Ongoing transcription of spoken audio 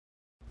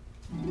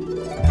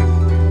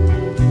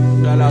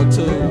out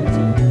to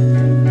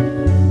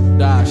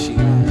Dashi,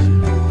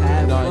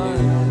 and all you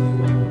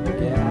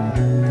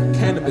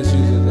cannabis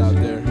users out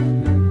there.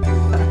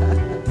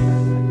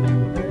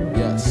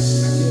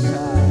 Yes,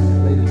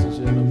 ladies and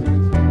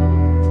gentlemen,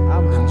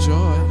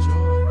 enjoy.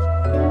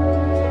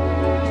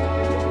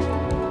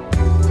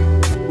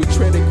 We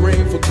traded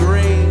green for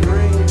green.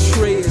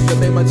 Trees that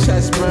made my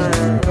chest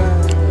burn.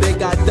 They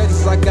got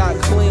Dutchess, I got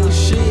clean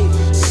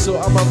sheets, so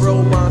I'ma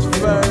roll mine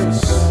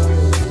first.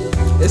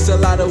 It's a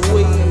lot of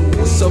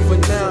weed, so for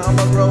now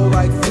I'ma roll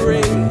like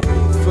 3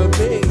 for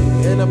me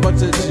and a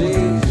bunch of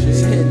G's.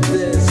 Just hit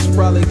this,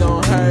 probably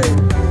gon' hurt.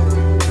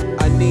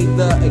 I need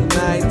the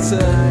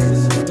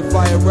igniter to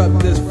fire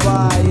up this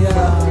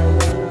fire.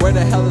 Where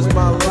the hell is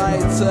my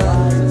lighter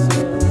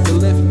to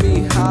lift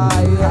me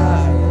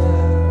higher?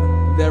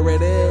 There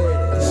it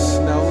is,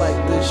 now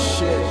light this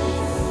shit.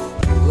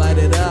 Light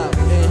it up,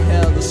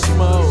 inhale the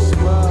smoke.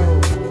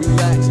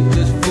 Relax and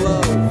just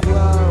flow.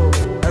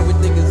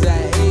 Everything is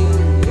at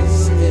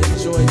ease.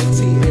 Enjoy the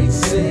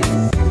THC.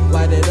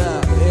 Light it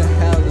up,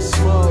 inhale the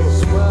smoke.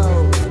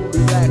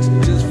 Relax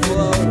and just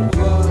flow.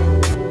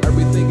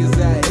 Everything is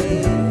at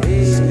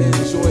ease.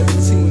 Enjoy the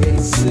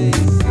THC.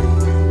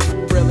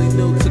 Really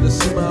new to the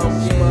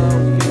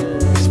smoking.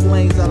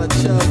 Explains all the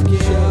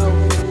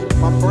choking.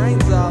 My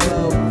brain's all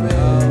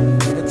open.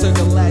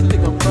 Intergalactic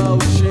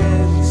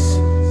emotions.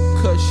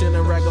 Kush and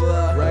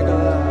regular.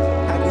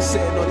 Have me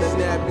sitting on the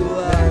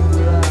nebula.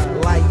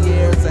 Light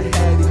years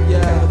ahead of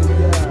ya.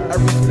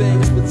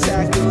 Everything's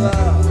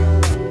spectacular.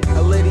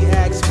 A lady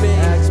asks me,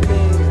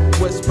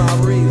 what's my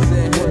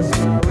reason?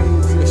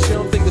 If she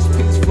don't think it's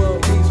peaceful,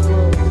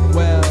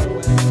 well,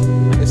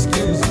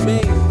 excuse me.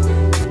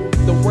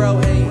 The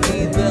world ain't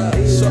either,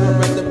 so I'd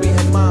rather be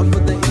in mind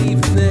for the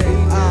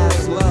evening.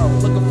 Eyes low,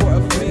 looking for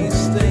a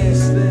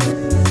feasting.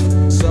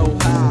 So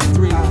high,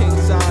 3 king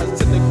size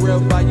to the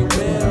grill by your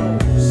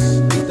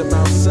meals. Eat them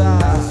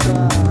outside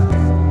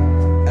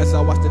as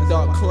I watch the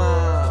dark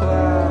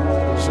climb.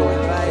 Enjoy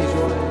life.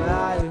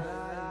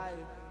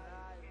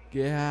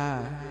 Get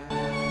high.